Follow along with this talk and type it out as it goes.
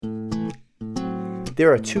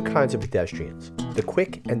There are two kinds of pedestrians, the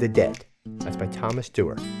quick and the dead. That's by Thomas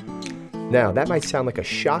Dewar. Now, that might sound like a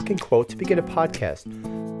shocking quote to begin a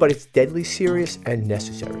podcast, but it's deadly serious and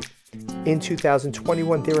necessary. In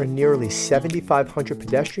 2021, there are nearly 7,500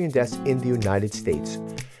 pedestrian deaths in the United States,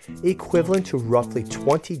 equivalent to roughly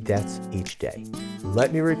 20 deaths each day.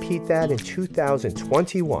 Let me repeat that. In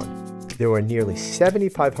 2021, there were nearly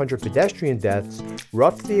 7,500 pedestrian deaths,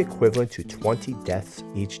 roughly equivalent to 20 deaths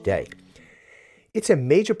each day. It's a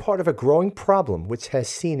major part of a growing problem which has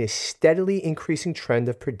seen a steadily increasing trend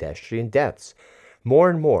of pedestrian deaths. More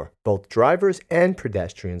and more, both drivers and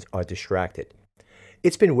pedestrians are distracted.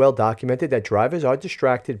 It's been well documented that drivers are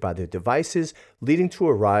distracted by their devices, leading to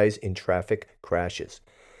a rise in traffic crashes.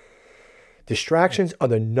 Distractions are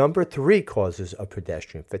the number 3 causes of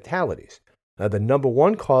pedestrian fatalities. Now, the number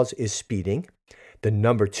 1 cause is speeding. The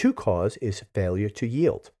number 2 cause is failure to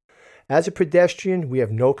yield. As a pedestrian, we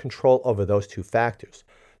have no control over those 2 factors.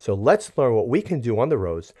 So let's learn what we can do on the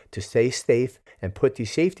roads to stay safe and put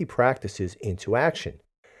these safety practices into action.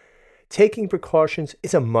 Taking precautions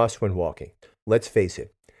is a must when walking. Let's face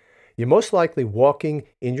it. You're most likely walking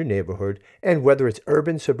in your neighborhood, and whether it's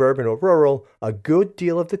urban, suburban, or rural, a good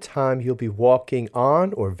deal of the time you'll be walking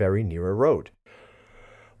on or very near a road.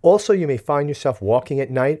 Also, you may find yourself walking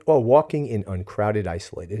at night or walking in uncrowded,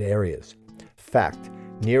 isolated areas. Fact,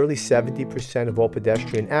 nearly 70% of all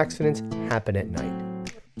pedestrian accidents happen at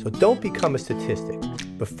night. So don't become a statistic.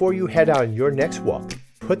 Before you head out on your next walk,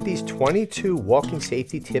 put these 22 walking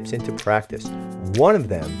safety tips into practice. One of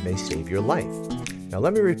them may save your life. Now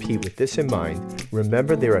let me repeat with this in mind.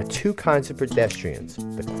 Remember, there are 2 kinds of pedestrians,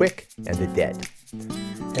 the quick and the dead.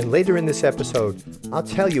 And later in this episode, I'll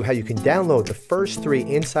tell you how you can download the first 3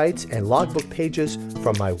 insights and logbook pages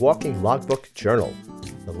from my walking logbook journal.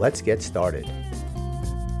 So let's get started.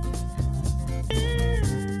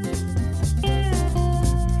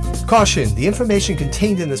 Caution, the information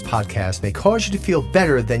contained in this podcast may cause you to feel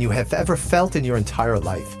better than you have ever felt in your entire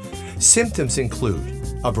life. Symptoms include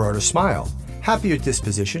a broader smile, happier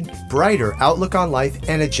disposition, brighter outlook on life,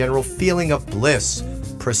 and a general feeling of bliss.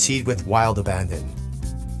 Proceed with wild abandon.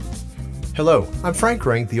 Hello, I'm Frank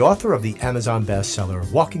Ring, the author of the Amazon bestseller,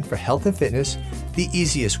 Walking for Health and Fitness, the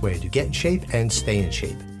easiest way to get in shape and stay in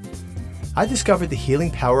shape. I discovered the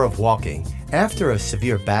healing power of walking after a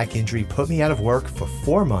severe back injury put me out of work for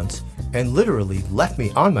 4 months and literally left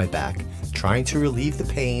me on my back trying to relieve the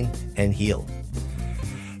pain and heal.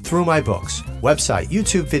 Through my books, website,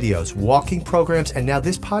 YouTube videos, walking programs, and now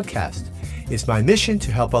this podcast, it's my mission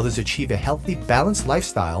to help others achieve a healthy, balanced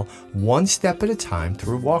lifestyle one step at a time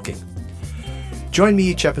through walking. Join me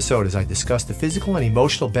each episode as I discuss the physical and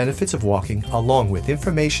emotional benefits of walking, along with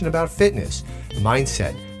information about fitness,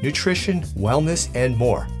 mindset, nutrition, wellness, and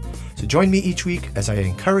more. So join me each week as I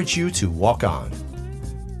encourage you to walk on.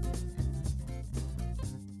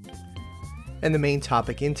 And the main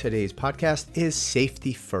topic in today's podcast is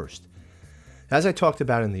safety first. As I talked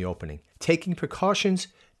about in the opening, taking precautions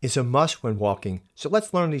is a must when walking. So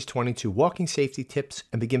let's learn these 22 walking safety tips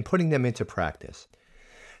and begin putting them into practice.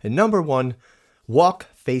 And number 1, walk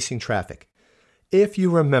facing traffic. If you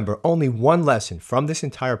remember only one lesson from this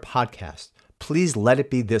entire podcast, please let it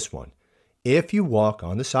be this one. If you walk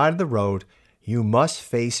on the side of the road, you must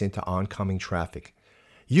face into oncoming traffic.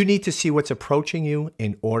 You need to see what's approaching you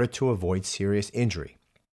in order to avoid serious injury.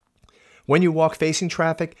 When you walk facing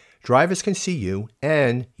traffic, drivers can see you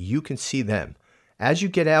and you can see them. As you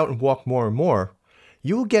get out and walk more and more,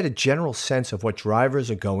 you will get a general sense of what drivers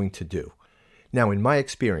are going to do. Now, in my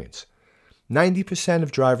experience, 90%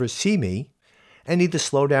 of drivers see me and either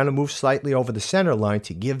slow down or move slightly over the center line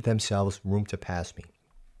to give themselves room to pass me.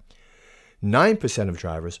 9% of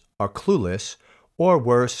drivers are clueless, or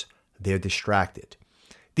worse, they're distracted.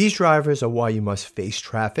 These drivers are why you must face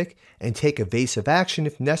traffic and take evasive action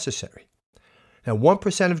if necessary. Now,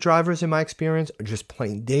 1% of drivers in my experience are just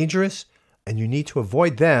plain dangerous, and you need to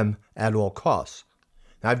avoid them at all costs.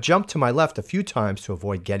 Now, I've jumped to my left a few times to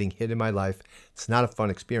avoid getting hit in my life. It's not a fun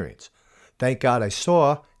experience. Thank God I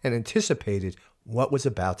saw and anticipated what was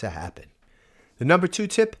about to happen. The number 2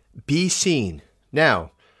 tip, be seen.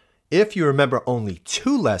 Now, if you remember only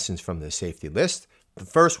 2 lessons from the safety list, the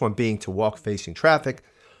first one being to walk facing traffic,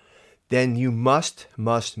 then you must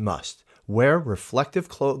wear reflective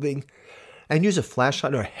clothing and use a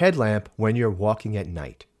flashlight or headlamp when you're walking at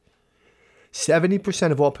night.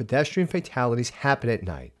 70% of all pedestrian fatalities happen at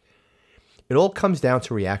night. It all comes down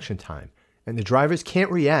to reaction time, and the drivers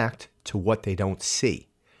can't react to what they don't see.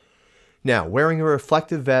 Now, wearing a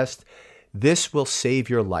reflective vest, this will save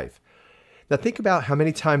your life. Now think about how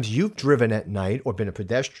many times you've driven at night or been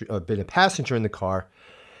a passenger in the car,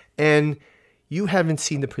 and you haven't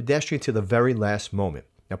seen the pedestrian to the very last moment.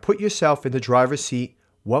 Now put yourself in the driver's seat.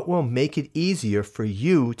 What will make it easier for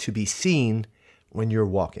you to be seen when you're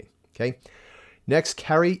walking? Okay. Next,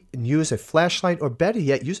 carry and use a flashlight, or better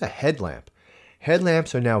yet, use a headlamp.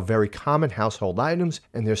 Headlamps are now very common household items,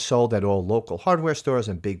 and they're sold at all local hardware stores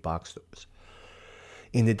and big box stores.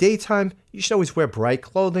 In the daytime, you should always wear bright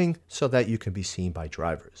clothing so that you can be seen by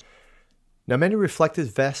drivers. Now, many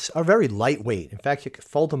reflective vests are very lightweight. In fact, you can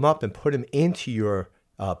fold them up and put them into your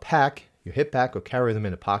pack, your hip pack, or carry them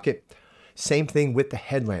in a pocket. Same thing with the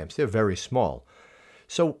headlamps. They're very small.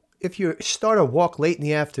 So if you start a walk late in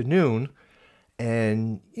the afternoon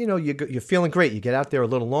and you're feeling great, you get out there a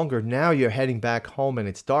little longer, now you're heading back home and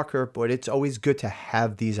it's darker, but it's always good to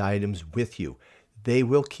have these items with you. They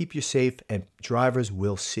will keep you safe and drivers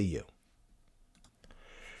will see you.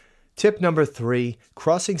 Tip number 3,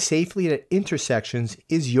 crossing safely at intersections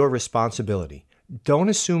is your responsibility. Don't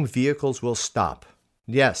assume vehicles will stop.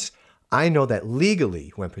 Yes, I know that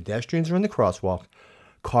legally, when pedestrians are in the crosswalk,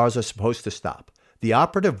 cars are supposed to stop. The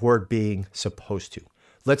operative word being supposed to.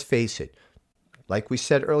 Let's face it. Like we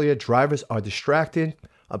said earlier, drivers are distracted,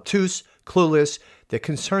 obtuse, clueless. They're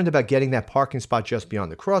concerned about getting that parking spot just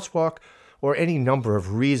beyond the crosswalk, or any number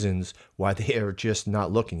of reasons why they are just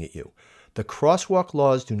not looking at you. The crosswalk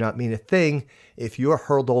laws do not mean a thing if you're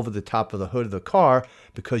hurled over the top of the hood of the car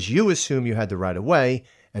because you assume you had the right of way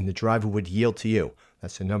and the driver would yield to you.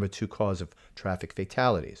 That's the number 2 cause of traffic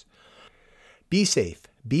fatalities. Be safe,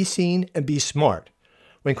 be seen, and be smart.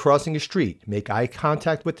 When crossing a street, make eye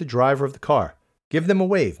contact with the driver of the car. Give them a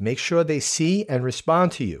wave. Make sure they see and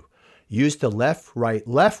respond to you. Use the left, right,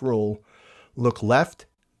 left rule. Look left,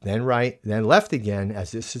 then right, then left again,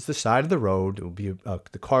 as this is the side of the road.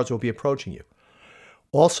 The cars will be approaching you.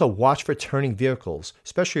 Also, watch for turning vehicles,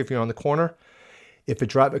 especially if you're on the corner. If a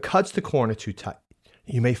driver cuts the corner too tight,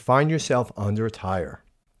 you may find yourself under a tire.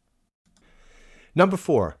 Number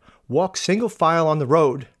 4, walk single file on the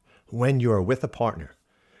road when you are with a partner.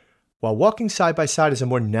 While walking side by side is a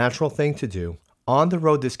more natural thing to do, on the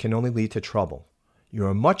road this can only lead to trouble. You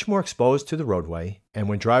are much more exposed to the roadway, and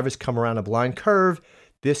when drivers come around a blind curve,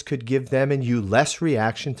 this could give them and you less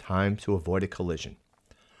reaction time to avoid a collision.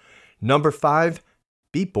 Number 5,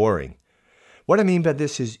 be boring. What I mean by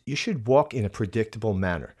this is you should walk in a predictable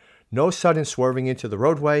manner. No sudden swerving into the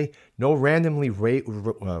roadway, no randomly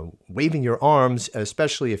waving your arms,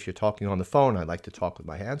 especially if you're talking on the phone. I like to talk with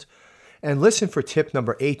my hands. And listen for tip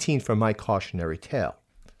number 18 from my cautionary tale.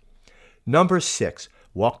 Number 6,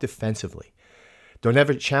 walk defensively. Don't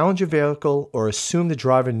ever challenge a vehicle or assume the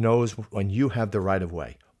driver knows when you have the right of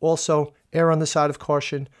way. Also, err on the side of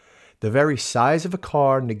caution. The very size of a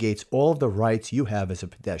car negates all of the rights you have as a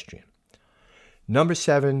pedestrian. Number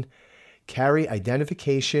 7, carry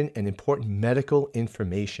identification and important medical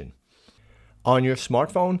information. On your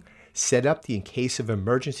smartphone, set up the in case of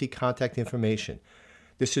emergency contact information.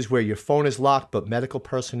 This is where your phone is locked, but medical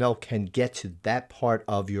personnel can get to that part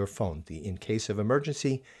of your phone. The in case of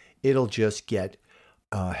emergency, it'll just get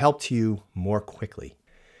help to you more quickly.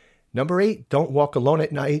 Number 8, don't walk alone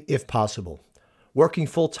at night if possible. Working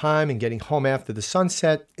full-time and getting home after the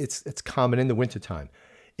sunset, it's common in the wintertime.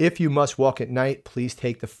 If you must walk at night, please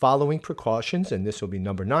take the following precautions, and this will be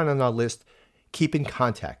number 9 on our list. Keep in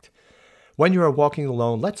contact. When you are walking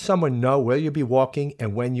alone, let someone know where you'll be walking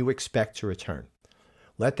and when you expect to return.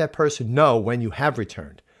 Let that person know when you have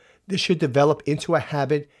returned. This should develop into a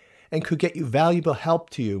habit and could get you valuable help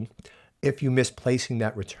to you if you miss placing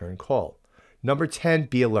that return call. Number 10,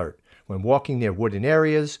 be alert. When walking near wooden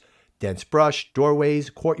areas, dense brush,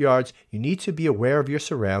 doorways, courtyards, you need to be aware of your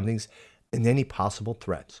surroundings and any possible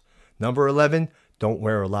threats. Number 11, don't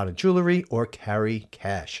wear a lot of jewelry or carry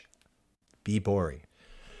cash. Be boring.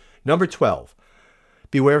 Number 12,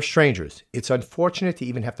 beware of strangers. It's unfortunate to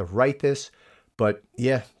even have to write this, but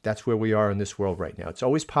yeah, that's where we are in this world right now. It's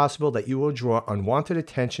always possible that you will draw unwanted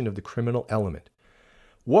attention of the criminal element.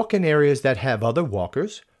 Walk in areas that have other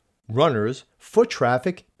walkers, runners, foot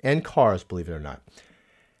traffic, and cars, believe it or not.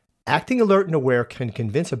 Acting alert and aware can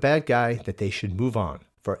convince a bad guy that they should move on.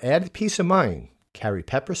 For added peace of mind, carry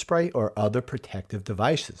pepper spray or other protective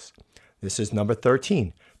devices. This is number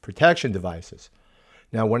 13, protection devices.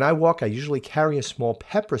 Now, when I walk, I usually carry a small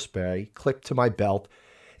pepper spray clipped to my belt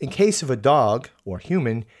in case of a dog or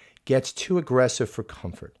human gets too aggressive for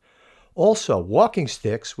comfort. Also, walking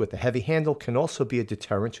sticks with a heavy handle can also be a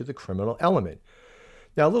deterrent to the criminal element.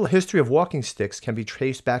 Now, a little history of walking sticks can be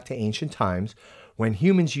traced back to ancient times when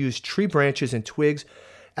humans used tree branches and twigs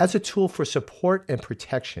as a tool for support and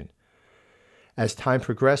protection. As time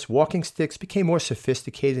progressed, walking sticks became more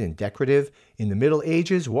sophisticated and decorative. In the Middle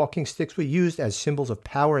Ages, walking sticks were used as symbols of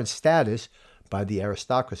power and status by the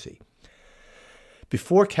aristocracy.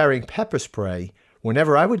 Before carrying pepper spray,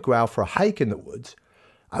 whenever I would go out for a hike in the woods,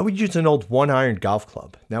 I would use an old one-iron golf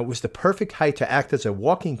club. Now, it was the perfect height to act as a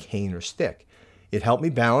walking cane or stick. It helped me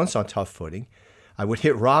balance on tough footing. I would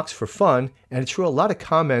hit rocks for fun, and it drew a lot of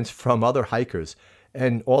comments from other hikers.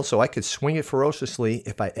 And also, I could swing it ferociously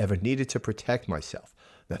if I ever needed to protect myself.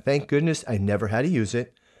 Now, thank goodness I never had to use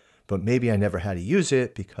it, but maybe I never had to use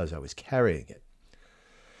it because I was carrying it.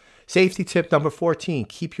 Safety tip number 14,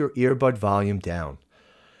 keep your earbud volume down.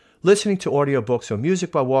 Listening to audiobooks or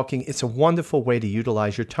music while walking, it's a wonderful way to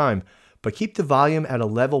utilize your time, but keep the volume at a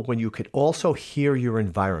level when you could also hear your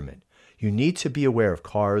environment. You need to be aware of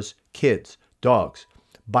cars, kids, dogs,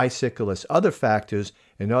 bicyclists, other factors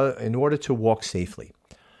in order to walk safely.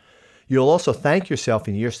 You'll also thank yourself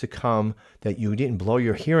in years to come that you didn't blow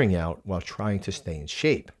your hearing out while trying to stay in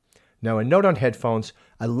shape. Now, a note on headphones,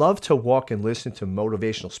 I love to walk and listen to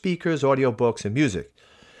motivational speakers, audiobooks, and music.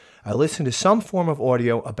 I listen to some form of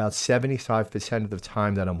audio about 75% of the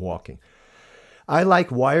time that I'm walking. I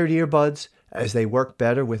like wired earbuds as they work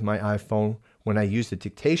better with my iPhone when I use the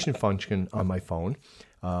dictation function on my phone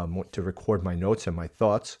to record my notes and my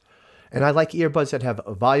thoughts. And I like earbuds that have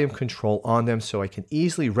a volume control on them so I can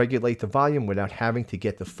easily regulate the volume without having to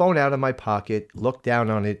get the phone out of my pocket, look down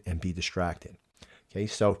on it, and be distracted. Okay,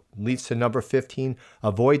 so leads to number 15,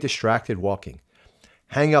 avoid distracted walking.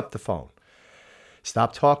 Hang up the phone.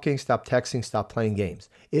 Stop talking, stop texting, stop playing games.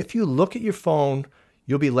 If you look at your phone,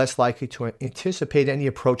 you'll be less likely to anticipate any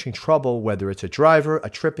approaching trouble, whether it's a driver, a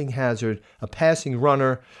tripping hazard, a passing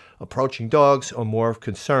runner, approaching dogs, or more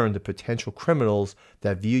concerned, the potential criminals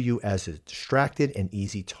that view you as a distracted and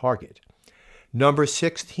easy target. Number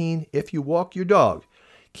 16, if you walk your dog,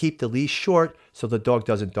 keep the leash short so the dog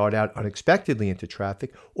doesn't dart out unexpectedly into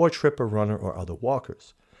traffic or trip a runner or other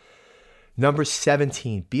walkers. Number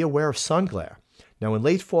 17, be aware of sun glare. Now, in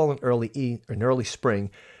late fall and early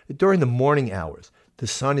spring, during the morning hours, the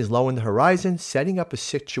sun is low in the horizon, setting up a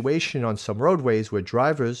situation on some roadways where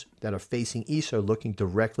drivers that are facing east are looking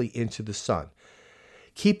directly into the sun.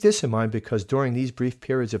 Keep this in mind because during these brief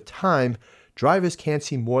periods of time, drivers can't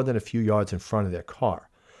see more than a few yards in front of their car.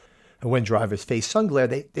 And when drivers face sun glare,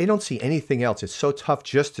 they don't see anything else. It's so tough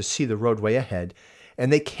just to see the roadway ahead,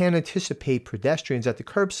 and they can't anticipate pedestrians at the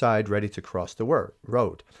curbside ready to cross the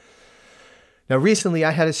road. Now, recently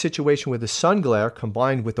I had a situation where the sun glare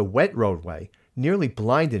combined with a wet roadway nearly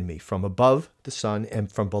blinded me from above the sun and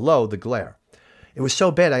from below the glare. It was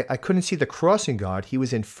so bad I couldn't see the crossing guard. He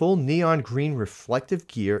was in full neon green reflective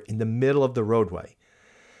gear in the middle of the roadway,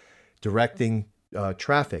 directing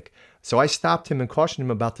traffic. So I stopped him and cautioned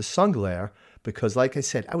him about the sun glare because, like I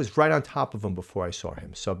said, I was right on top of him before I saw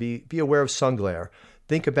him. So be aware of sun glare.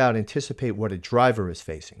 Think about, anticipate what a driver is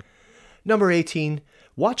facing. Number 18,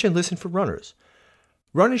 watch and listen for runners.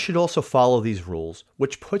 Runners should also follow these rules,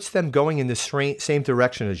 which puts them going in the same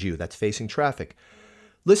direction as you, that's facing traffic.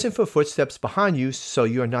 Listen for footsteps behind you so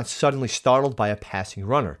you are not suddenly startled by a passing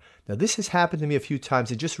runner. Now, this has happened to me a few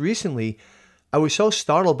times, and just recently, I was so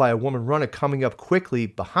startled by a woman runner coming up quickly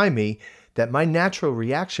behind me that my natural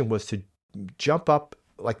reaction was to jump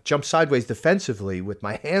sideways defensively with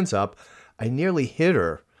my hands up. I nearly hit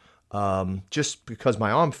her just because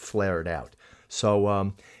my arm flared out.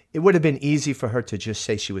 So it would have been easy for her to just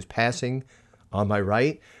say she was passing on my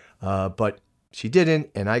right, but she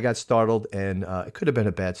didn't, and I got startled, and it could have been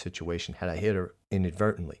a bad situation had I hit her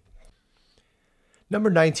inadvertently. Number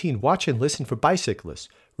 19, watch and listen for bicyclists.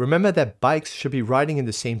 Remember that bikes should be riding in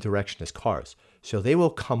the same direction as cars, so they will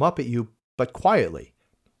come up at you, but quietly.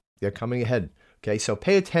 They're coming ahead. Okay, so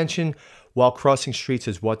pay attention while crossing streets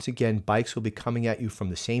as once again, bikes will be coming at you from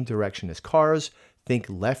the same direction as cars. Think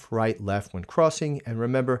left, right, left when crossing. And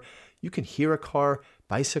remember, you can hear a car.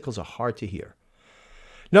 Bicycles are hard to hear.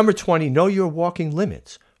 Number 20, know your walking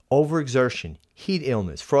limits. Overexertion, heat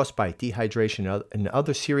illness, frostbite, dehydration, and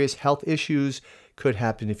other serious health issues could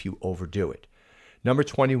happen if you overdo it. Number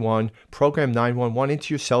 21, program 911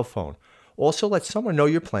 into your cell phone. Also, let someone know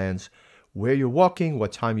your plans, where you're walking,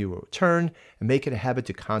 what time you will return, and make it a habit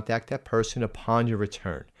to contact that person upon your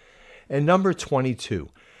return. And number 22,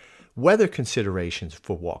 weather considerations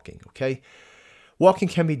for walking, okay? Walking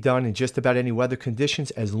can be done in just about any weather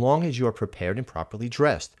conditions as long as you are prepared and properly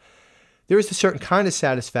dressed. There is a certain kind of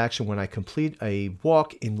satisfaction when I complete a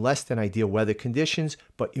walk in less than ideal weather conditions,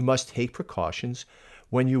 but you must take precautions.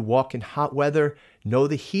 When you walk in hot weather, know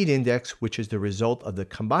the heat index, which is the result of the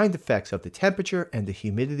combined effects of the temperature and the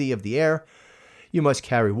humidity of the air. You must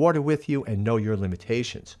carry water with you and know your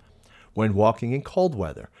limitations. When walking in cold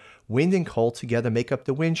weather, wind and cold together make up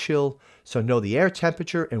the wind chill, so know the air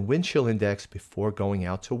temperature and wind chill index before going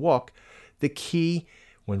out to walk. The key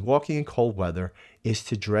when walking in cold weather is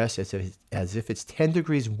to dress as if it's 10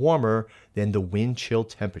 degrees warmer than the wind chill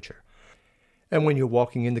temperature. And when you're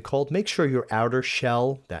walking in the cold, make sure your outer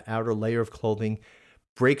shell, that outer layer of clothing,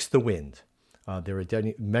 breaks the wind. There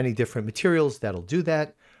are many different materials that'll do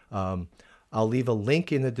that. I'll leave a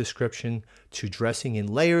link in the description to Dressing in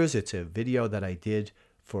Layers. It's a video that I did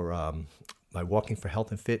for my Walking for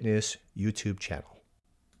Health and Fitness YouTube channel.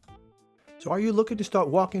 So are you looking to start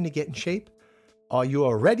walking to get in shape? Are you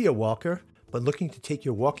already a walker, but looking to take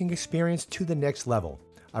your walking experience to the next level?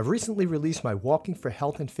 I've recently released my Walking for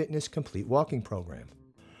Health and Fitness Complete Walking program.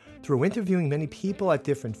 Through interviewing many people at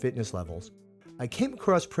different fitness levels, I came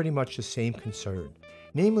across pretty much the same concern,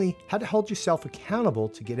 namely how to hold yourself accountable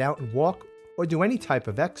to get out and walk or do any type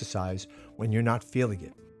of exercise when you're not feeling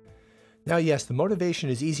it. Now, yes, the motivation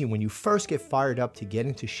is easy when you first get fired up to get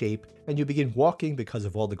into shape and you begin walking because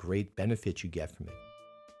of all the great benefits you get from it.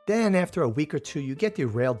 Then, after a week or two, you get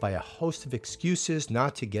derailed by a host of excuses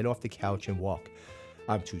not to get off the couch and walk.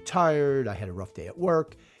 I'm too tired, I had a rough day at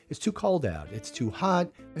work, it's too cold out, it's too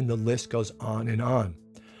hot, and the list goes on and on.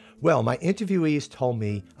 Well, my interviewees told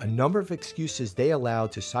me a number of excuses they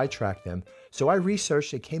allowed to sidetrack them, so I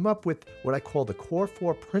researched and came up with what I call the core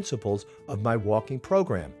 4 principles of my walking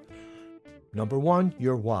program. Number 1,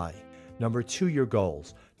 your why. Number 2, your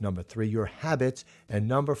goals. Number 3, your habits. And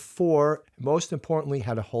number 4, most importantly,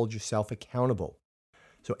 how to hold yourself accountable.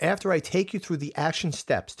 So after I take you through the action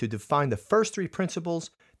steps to define the first 3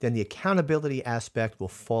 principles, then the accountability aspect will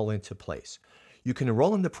fall into place. You can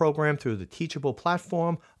enroll in the program through the Teachable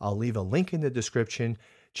platform. I'll leave a link in the description.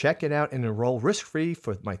 Check it out and enroll risk-free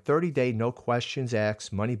for my 30-day no questions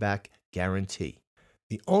asked money-back guarantee.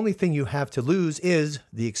 The only thing you have to lose is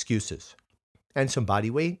the excuses and some body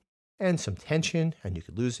weight and some tension, and you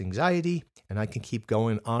could lose anxiety, and I can keep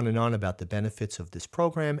going on and on about the benefits of this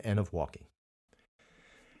program and of walking.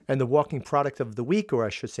 And the walking product of the week, or I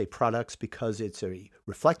should say products, because it's a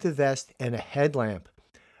reflective vest and a headlamp,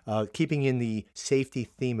 keeping in the safety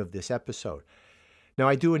theme of this episode. Now,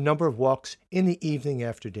 I do a number of walks in the evening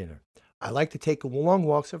after dinner. I like to take long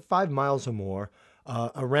walks of 5 miles or more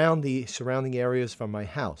around the surrounding areas from my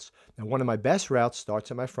house. Now, one of my best routes starts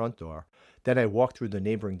at my front door. Then I walk through the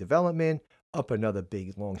neighboring development, up another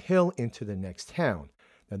big long hill into the next town.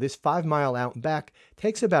 Now, this 5-mile out and back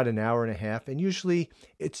takes about an hour and a half, and usually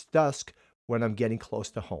it's dusk when I'm getting close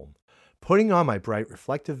to home. Putting on my bright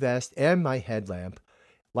reflective vest and my headlamp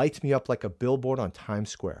lights me up like a billboard on Times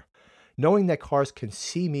Square. Knowing that cars can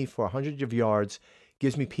see me for hundreds of yards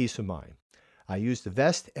gives me peace of mind. I use the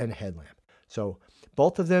vest and headlamp. So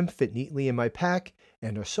both of them fit neatly in my pack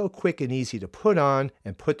and are so quick and easy to put on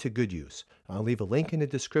and put to good use. I'll leave a link in the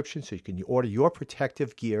description so you can order your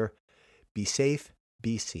protective gear. Be safe,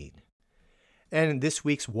 be seen. And this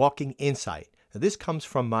week's Walking Insight. Now, this comes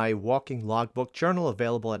from my walking logbook journal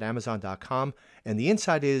available at Amazon.com, and the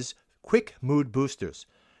insight is quick mood boosters.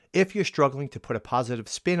 If you're struggling to put a positive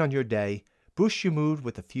spin on your day, boost your mood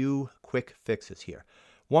with a few quick fixes here.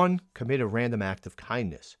 1, commit a random act of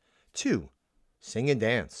kindness. 2, sing and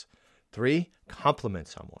dance. 3, compliment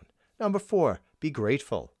someone. Number 4, be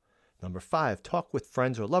grateful. Number 5, talk with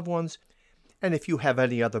friends or loved ones. And if you have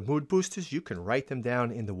any other mood boosters, you can write them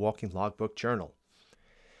down in the Walking Logbook Journal.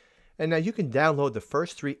 And now you can download the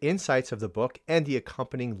first 3 insights of the book and the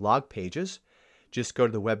accompanying log pages. Just go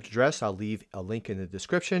to the web address. I'll leave a link in the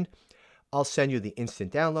description. I'll send you the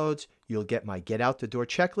instant downloads. You'll get my Get Out the Door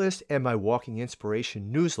checklist and my Walking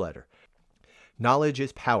Inspiration newsletter. Knowledge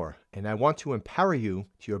is power, and I want to empower you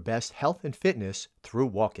to your best health and fitness through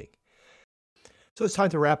walking. So it's time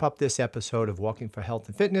to wrap up this episode of Walking for Health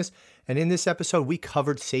and Fitness. And in this episode, we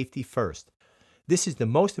covered safety first. This is the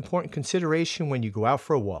most important consideration when you go out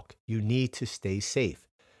for a walk. You need to stay safe.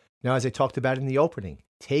 Now, as I talked about in the opening,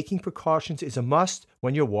 taking precautions is a must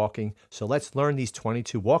when you're walking. So let's learn these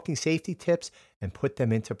 22 walking safety tips and put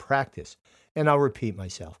them into practice. And I'll repeat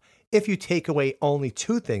myself. If you take away only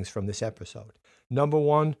 2 things from this episode, number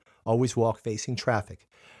 1, always walk facing traffic.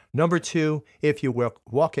 Number 2, if you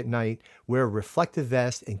walk at night, wear a reflective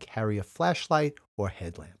vest and carry a flashlight or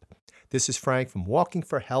headlamp. This is Frank from Walking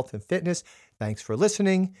for Health and Fitness. Thanks for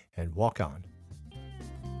listening, and walk on.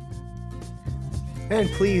 And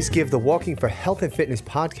please give the Walking for Health and Fitness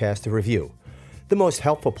podcast a review. The most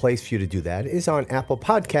helpful place for you to do that is on Apple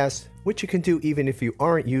Podcasts, which you can do even if you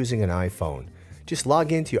aren't using an iPhone. Just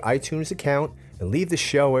log into your iTunes account and leave the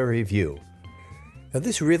show a review. Now,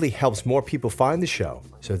 this really helps more people find the show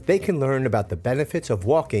so that they can learn about the benefits of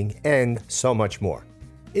walking and so much more.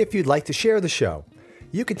 If you'd like to share the show,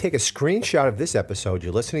 you can take a screenshot of this episode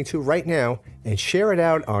you're listening to right now and share it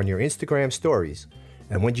out on your Instagram stories.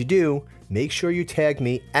 And when you do, make sure you tag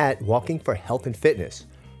me at Walking for Health and Fitness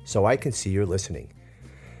so I can see you're listening.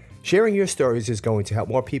 Sharing your stories is going to help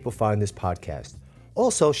more people find this podcast.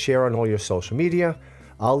 Also, share on all your social media.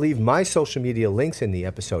 I'll leave my social media links in the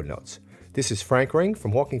episode notes. This is Frank Ring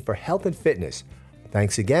from Walking for Health and Fitness.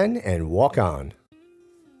 Thanks again, and walk on.